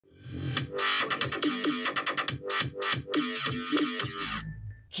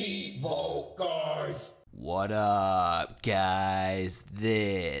What up, guys?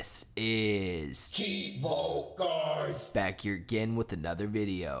 This is Cheevo, guys. Back here again with another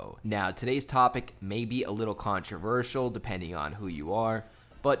video. Now, today's topic may be a little controversial depending on who you are,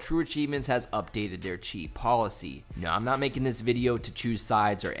 but True Achievements has updated their cheat policy. Now, I'm not making this video to choose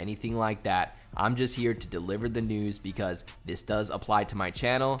sides or anything like that. I'm just here to deliver the news because this does apply to my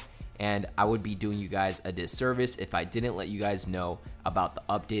channel, and I would be doing you guys a disservice if I didn't let you guys know about the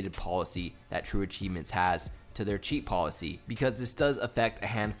updated policy that True Achievements has to their cheat policy, because this does affect a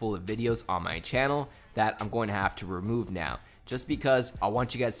handful of videos on my channel that I'm going to have to remove now, just because I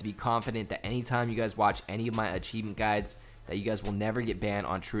want you guys to be confident that anytime you guys watch any of my achievement guides, that you guys will never get banned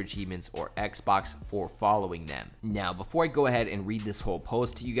on True Achievements or Xbox for following them. Now, before I go ahead and read this whole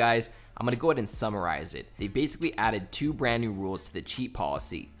post to you guys, I'm going to go ahead and summarize it. They basically added two brand new rules to the cheat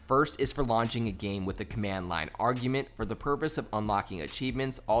policy. First is for launching a game with a command line argument for the purpose of unlocking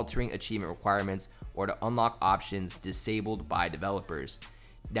achievements, altering achievement requirements, or to unlock options disabled by developers.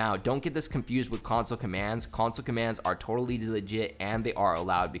 Now, don't get this confused with console commands. Console commands are totally legit and they are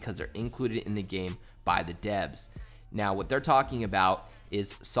allowed because they're included in the game by the devs. Now, what they're talking about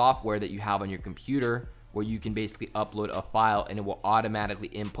is software that you have on your computer where you can basically upload a file and it will automatically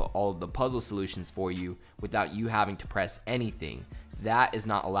input all of the puzzle solutions for you without you having to press anything. That is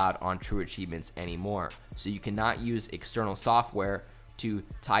not allowed on True Achievements anymore. So you cannot use external software to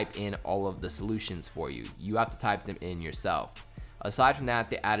type in all of the solutions for you. You have to type them in yourself. Aside from that,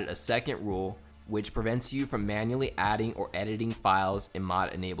 they added a second rule which prevents you from manually adding or editing files in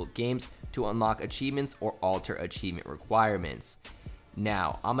mod-enabled games to unlock achievements or alter achievement requirements.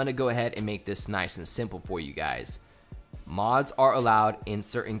 Now, I'm gonna go ahead and make this nice and simple for you guys. Mods are allowed in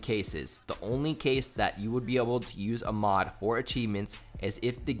certain cases. The only case that you would be able to use a mod for achievements is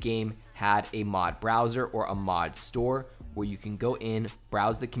if the game had a mod browser or a mod store where you can go in,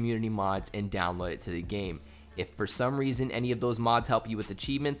 browse the community mods, and download it to the game. If for some reason any of those mods help you with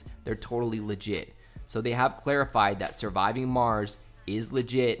achievements, they're totally legit. So they have clarified that surviving Mars is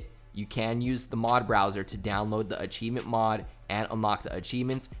legit. You can use the mod browser to download the achievement mod and unlock the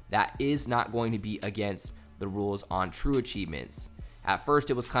achievements. That is not going to be against the rules on True Achievements. At first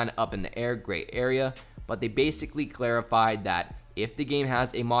it was kind of up in the air, gray area, but they basically clarified that if the game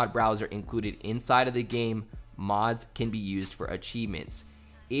has a mod browser included inside of the game, mods can be used for achievements.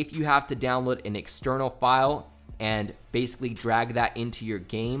 If you have to download an external file and basically drag that into your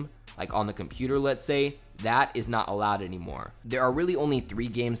game, like on the computer let's say, that is not allowed anymore. There are really only 3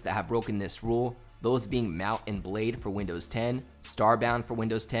 games that have broken this rule, those being Mount and Blade for Windows 10, Starbound for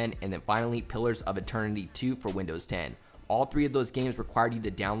Windows 10, and then finally Pillars of Eternity 2 for Windows 10. All 3 of those games required you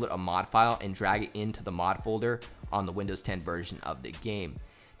to download a mod file and drag it into the mod folder on the Windows 10 version of the game.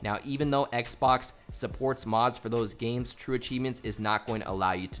 Now, even though Xbox supports mods for those games, True Achievements is not going to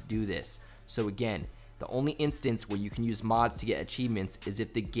allow you to do this. So again, the only instance where you can use mods to get achievements is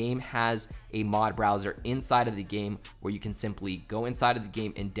if the game has a mod browser inside of the game where you can simply go inside of the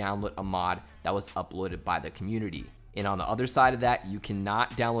game and download a mod that was uploaded by the community. And on the other side of that, you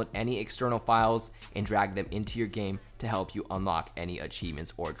cannot download any external files and drag them into your game to help you unlock any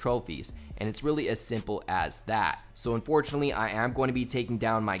achievements or trophies. And it's really as simple as that. So unfortunately, I am going to be taking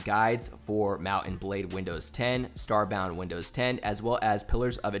down my guides for Mount and Blade Windows 10, Starbound Windows 10, as well as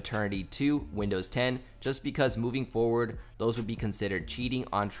Pillars of Eternity 2 Windows 10, just because moving forward, those would be considered cheating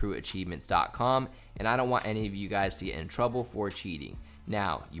on TrueAchievements.com, and I don't want any of you guys to get in trouble for cheating.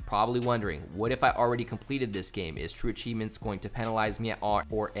 Now, you're probably wondering, what if I already completed this game? Is True Achievements going to penalize me at all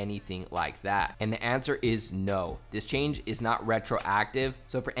or anything like that? And the answer is no. This change is not retroactive,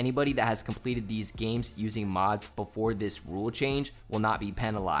 so for anybody that has completed these games using mods before this rule change will not be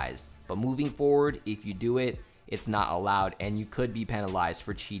penalized. But moving forward, if you do it, it's not allowed and you could be penalized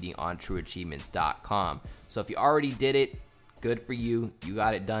for cheating on TrueAchievements.com. So if you already did it, good for you. You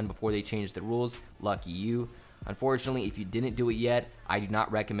got it done before they changed the rules. Lucky you. Unfortunately, if you didn't do it yet, I do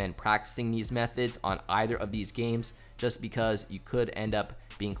not recommend practicing these methods on either of these games just because you could end up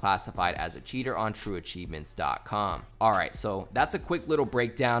being classified as a cheater on TrueAchievements.com. Alright, so that's a quick little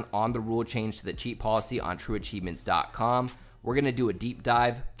breakdown on the rule change to the cheat policy on TrueAchievements.com. We're going to do a deep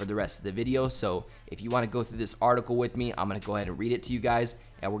dive for the rest of the video, so if you want to go through this article with me, I'm going to go ahead and read it to you guys,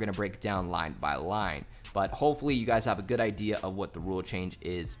 and we're going to break it down line by line. But hopefully you guys have a good idea of what the rule change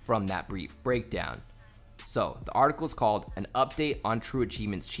is from that brief breakdown. So, the article is called An Update on True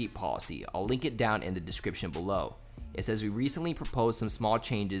Achievements Cheat Policy. I'll link it down in the description below. It says we recently proposed some small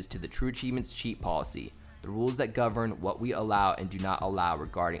changes to the True Achievements Cheat Policy, the rules that govern what we allow and do not allow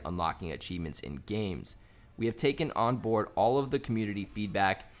regarding unlocking achievements in games. We have taken on board all of the community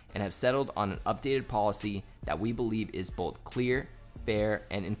feedback and have settled on an updated policy that we believe is both clear, fair,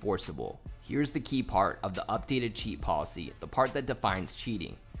 and enforceable. Here's the key part of the updated cheat policy, the part that defines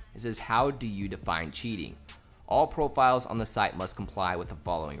cheating. It says, how do you define cheating? All profiles on the site must comply with the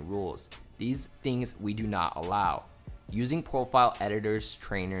following rules. These things we do not allow. Using profile editors,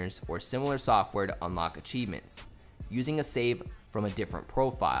 trainers, or similar software to unlock achievements. Using a save from a different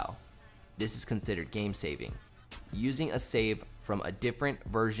profile. This is considered game saving. Using a save from a different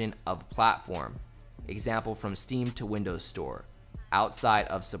version of platform. Example, from Steam to Windows Store, outside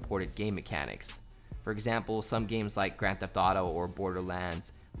of supported game mechanics. For example, some games like Grand Theft Auto or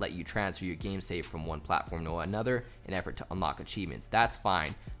Borderlands let you transfer your game save from one platform to another in an effort to unlock achievements. That's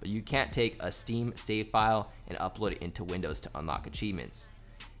fine, but you can't take a Steam save file and upload it into Windows to unlock achievements.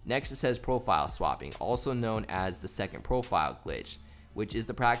 Next, it says profile swapping, also known as the second profile glitch, which is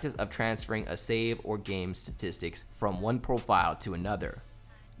the practice of transferring a save or game statistics from one profile to another.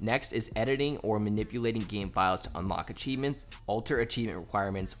 Next is editing or manipulating game files to unlock achievements, alter achievement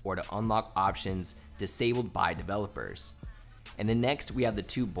requirements, or to unlock options disabled by developers. And then next we have the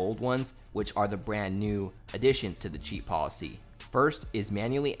two bold ones, which are the brand new additions to the cheat policy. First is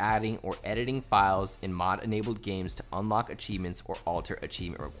manually adding or editing files in mod-enabled games to unlock achievements or alter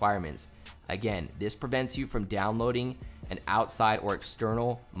achievement requirements. Again, this prevents you from downloading an outside or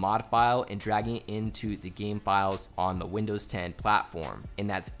external mod file and dragging it into the game files on the Windows 10 platform. And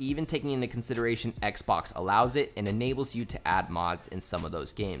that's even taking into consideration Xbox allows it and enables you to add mods in some of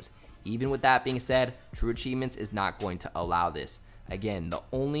those games. Even with that being said, True Achievements is not going to allow this. Again, the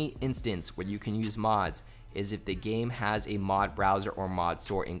only instance where you can use mods is if the game has a mod browser or mod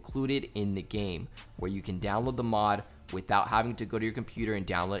store included in the game, where you can download the mod without having to go to your computer and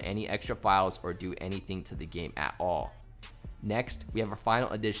download any extra files or do anything to the game at all. Next, we have our final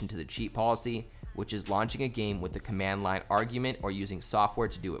addition to the cheat policy, which is launching a game with the command line argument or using software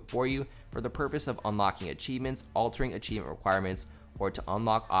to do it for you for the purpose of unlocking achievements, altering achievement requirements, or to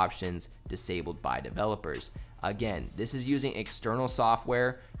unlock options disabled by developers. Again, this is using external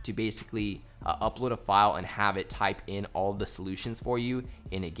software to basically upload a file and have it type in all of the solutions for you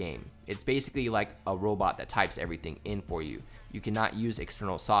in a game. It's basically like a robot that types everything in for you. You cannot use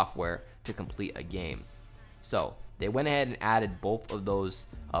external software to complete a game. So they went ahead and added both of those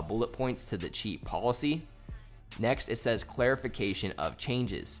bullet points to the cheat policy. Next, it says clarification of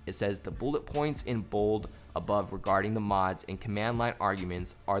changes. It says the bullet points in bold above regarding the mods and command line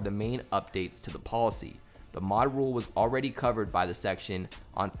arguments are the main updates to the policy. The mod rule was already covered by the section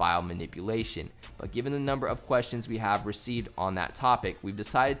on file manipulation, but given the number of questions we have received on that topic, we've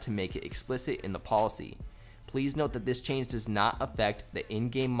decided to make it explicit in the policy. Please note that this change does not affect the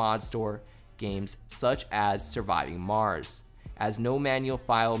in-game mod store games such as Surviving Mars, as no manual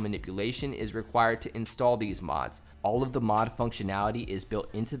file manipulation is required to install these mods. All of the mod functionality is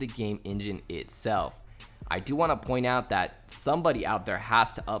built into the game engine itself. I do want to point out that somebody out there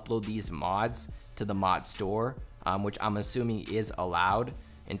has to upload these mods to the mod store, which I'm assuming is allowed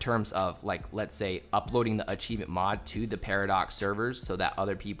in terms of, like, let's say uploading the achievement mod to the Paradox servers so that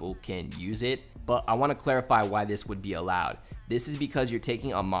other people can use it. But I want to clarify why this would be allowed. This is because you're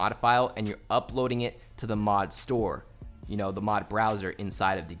taking a mod file and you're uploading it to the mod store, you know, the mod browser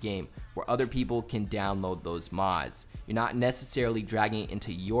inside of the game, where other people can download those mods. You're not necessarily dragging it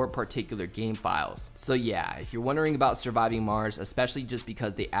into your particular game files. So yeah, if you're wondering about Surviving Mars, especially just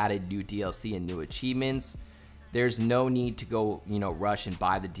because they added new DLC and new achievements, there's no need to go, rush and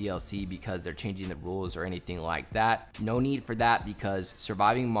buy the DLC because they're changing the rules or anything like that. No need for that because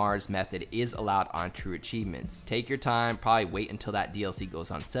Surviving Mars method is allowed on True Achievements. Take your time, probably wait until that DLC goes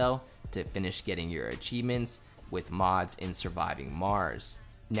on sale to finish getting your achievements with mods in Surviving Mars.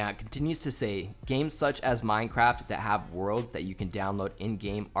 Now it continues to say, games such as Minecraft that have worlds that you can download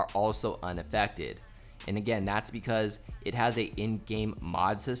in-game are also unaffected. And again, that's because it has a in-game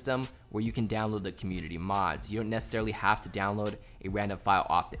mod system where you can download the community mods. You don't necessarily have to download a random file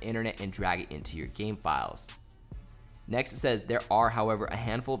off the internet and drag it into your game files. Next, it says there are, however, a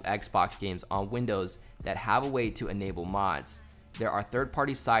handful of Xbox games on Windows that have a way to enable mods. There are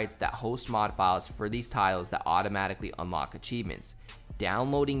third-party sites that host mod files for these titles that automatically unlock achievements.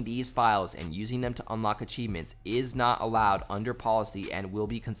 Downloading these files and using them to unlock achievements is not allowed under policy and will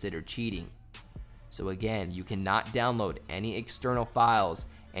be considered cheating. So again, you cannot download any external files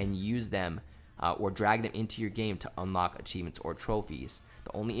and use them or drag them into your game to unlock achievements or trophies.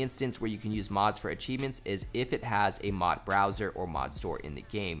 The only instance where you can use mods for achievements is if it has a mod browser or mod store in the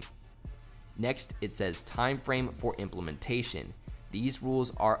game. Next, it says time frame for implementation. These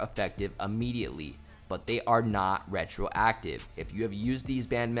rules are effective immediately, but they are not retroactive. If you have used these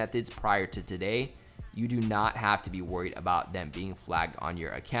ban methods prior to today, you do not have to be worried about them being flagged on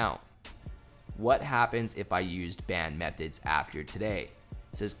your account. What happens if I used ban methods after today?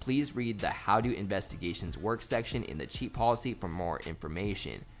 It says please read the How Do Investigations work section in the cheat policy for more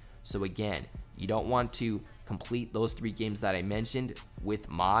information. So again, you don't want to complete those 3 games that I mentioned with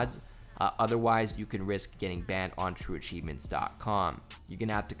mods. Otherwise, you can risk getting banned on trueachievements.com. You're going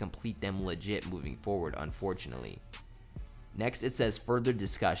to have to complete them legit moving forward, unfortunately. Next, it says further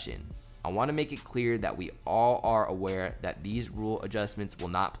discussion. I want to make it clear that we all are aware that these rule adjustments will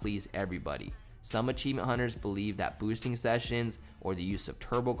not please everybody. Some achievement hunters believe that boosting sessions or the use of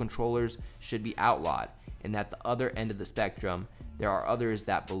turbo controllers should be outlawed, and at the other end of the spectrum, there are others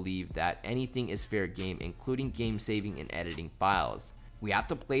that believe that anything is fair game, including game saving and editing files. We have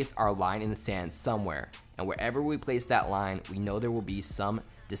to place our line in the sand somewhere, and wherever we place that line, we know there will be some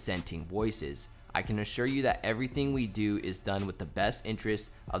dissenting voices. I can assure you that everything we do is done with the best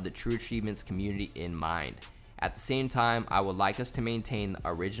interests of the True Achievements community in mind. At the same time, I would like us to maintain the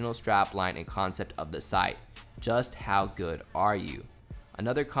original strapline and concept of the site. Just how good are you?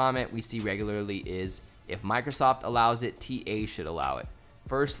 Another comment we see regularly is, if Microsoft allows it, TA should allow it.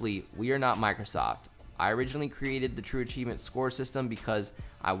 Firstly, we are not Microsoft. I originally created the True Achievement score system because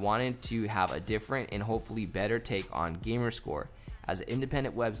I wanted to have a different and hopefully better take on Gamerscore. As an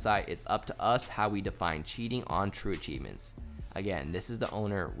independent website, it's up to us how we define cheating on True Achievements. Again, this is the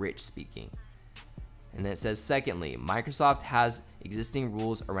owner, Rich, speaking. And then it says, secondly, Microsoft has existing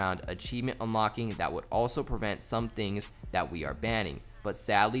rules around achievement unlocking that would also prevent some things that we are banning, but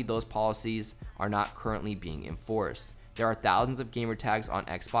sadly those policies are not currently being enforced. There are thousands of gamer tags on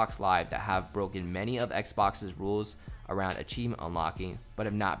Xbox Live that have broken many of Xbox's rules around achievement unlocking, but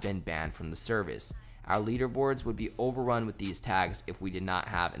have not been banned from the service. Our leaderboards would be overrun with these tags if we did not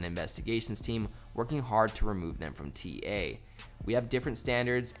have an investigations team working hard to remove them from TA. We have different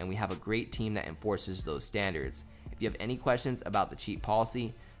standards, and we have a great team that enforces those standards. If you have any questions about the cheat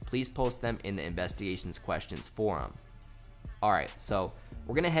policy, please post them in the investigations questions forum. Alright, so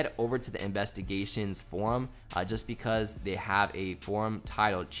we're going to head over to the investigations forum just because they have a forum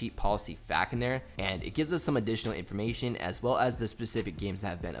titled Cheat Policy Fact in there, and it gives us some additional information as well as the specific games that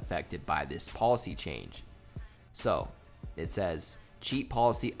have been affected by this policy change. So it says, Cheat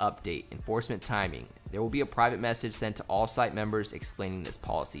Policy Update, Enforcement Timing. There will be a private message sent to all site members explaining this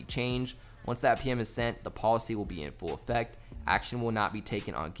policy change. Once that PM is sent, the policy will be in full effect. Action will not be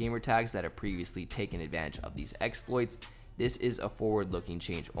taken on gamer tags that have previously taken advantage of these exploits. This is a forward-looking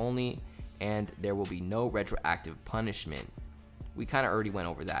change only, and there will be no retroactive punishment. We kind of already went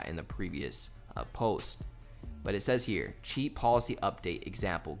over that in the previous post. But it says here, Cheat Policy Update,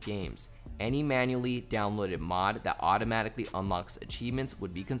 example games. Any manually downloaded mod that automatically unlocks achievements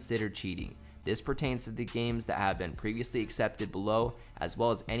would be considered cheating. This pertains to the games that have been previously accepted below, as well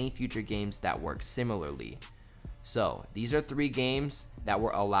as any future games that work similarly. So these are 3 games that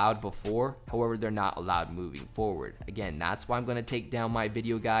were allowed before, however they're not allowed moving forward. Again, that's why I'm going to take down my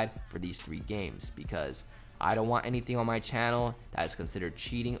video guide for these 3 games, because I don't want anything on my channel that is considered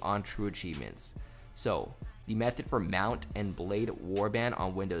cheating on True Achievements. So the method for Mount and Blade Warband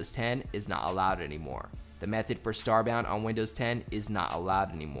on Windows 10 is not allowed anymore. The method for Starbound on Windows 10 is not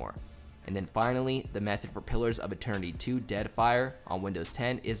allowed anymore. And then finally, the method for Pillars of Eternity 2 Deadfire on Windows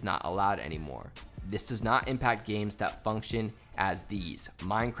 10 is not allowed anymore. This does not impact games that function as these,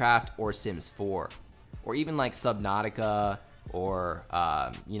 Minecraft or Sims 4, or even like Subnautica, or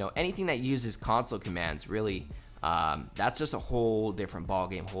anything that uses console commands. Really, that's just a whole different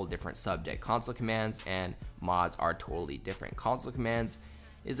ballgame, whole different subject. Console commands and mods are totally different. Console commands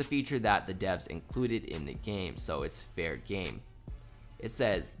is a feature that the devs included in the game, so it's fair game. It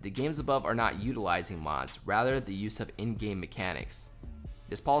says, the games above are not utilizing mods, rather the use of in-game mechanics.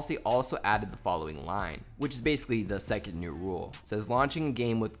 This policy also added the following line, which is basically the second new rule. It says launching a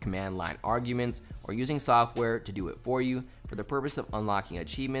game with command line arguments or using software to do it for you for the purpose of unlocking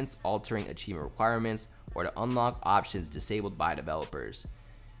achievements, altering achievement requirements, or to unlock options disabled by developers.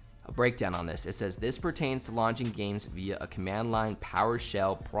 A breakdown on this, it says this pertains to launching games via a command line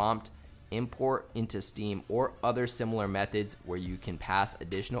PowerShell prompt, import into Steam, or other similar methods where you can pass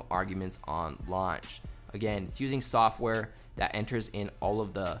additional arguments on launch. Again, it's using software that enters in all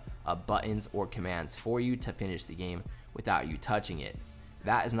of the buttons or commands for you to finish the game without you touching it.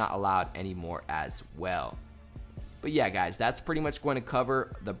 That is not allowed anymore as well. But yeah guys, that's pretty much going to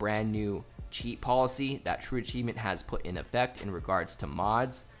cover the brand new cheat policy that True Achievement has put in effect in regards to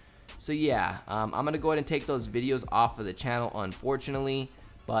mods. So yeah, I'm going to go ahead and take those videos off of the channel, unfortunately.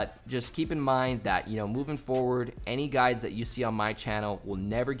 But just keep in mind that, moving forward, any guides that you see on my channel will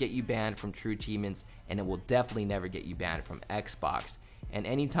never get you banned from True Achievements, and it will definitely never get you banned from Xbox. And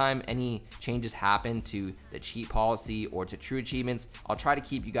anytime any changes happen to the cheat policy or to True Achievements, I'll try to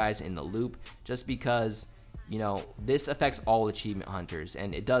keep you guys in the loop, just because you know, this affects all achievement hunters,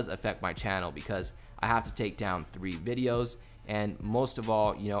 and it does affect my channel because I have to take down 3 videos. And most of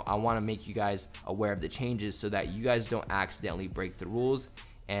all, you know, I want to make you guys aware of the changes so that you guys don't accidentally break the rules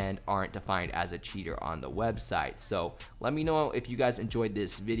and aren't defined as a cheater on the website. So let me know if you guys enjoyed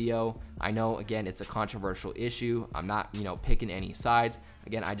this video. I know, again, it's a controversial issue. I'm not, you know, picking any sides.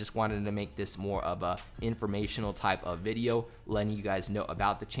 Again, I just wanted to make this more of a informational type of video, letting you guys know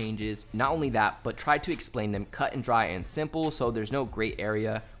about the changes. Not only that, but try to explain them cut and dry and simple so there's no gray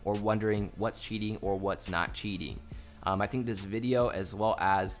area or wondering what's cheating or what's not cheating. I think this video, as well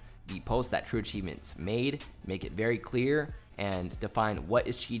as the post that True Achievements made, make it very clear and define what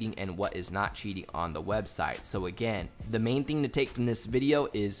is cheating and what is not cheating on the website. So again, the main thing to take from this video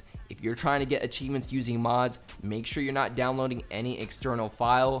is if you're trying to get achievements using mods, make sure you're not downloading any external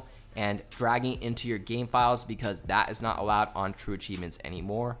file and dragging it into your game files, because that is not allowed on True Achievements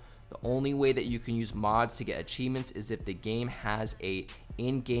anymore. The only way that you can use mods to get achievements is if the game has a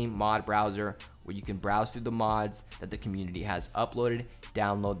in-game mod browser where you can browse through the mods that the community has uploaded,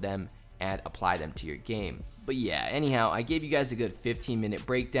 download them, and apply them to your game. But yeah, anyhow, I gave you guys a good 15-minute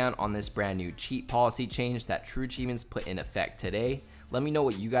breakdown on this brand new cheat policy change that True Achievements put in effect today. Let me know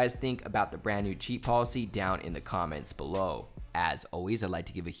what you guys think about the brand new cheat policy down in the comments below. As always, I'd like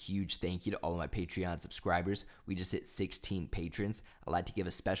to give a huge thank you to all of my Patreon subscribers. We just hit 16 patrons. I'd like to give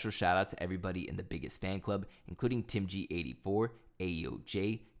a special shout out to everybody in the biggest fan club, including TimG84,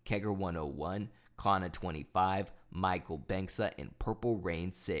 AOJ, Kegger101, Kana25, Michael Banksa, and Purple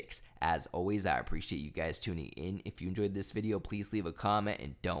Rain 6. As always, I appreciate you guys tuning in. If you enjoyed this video, please leave a comment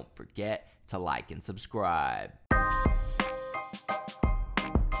and don't forget to like and subscribe.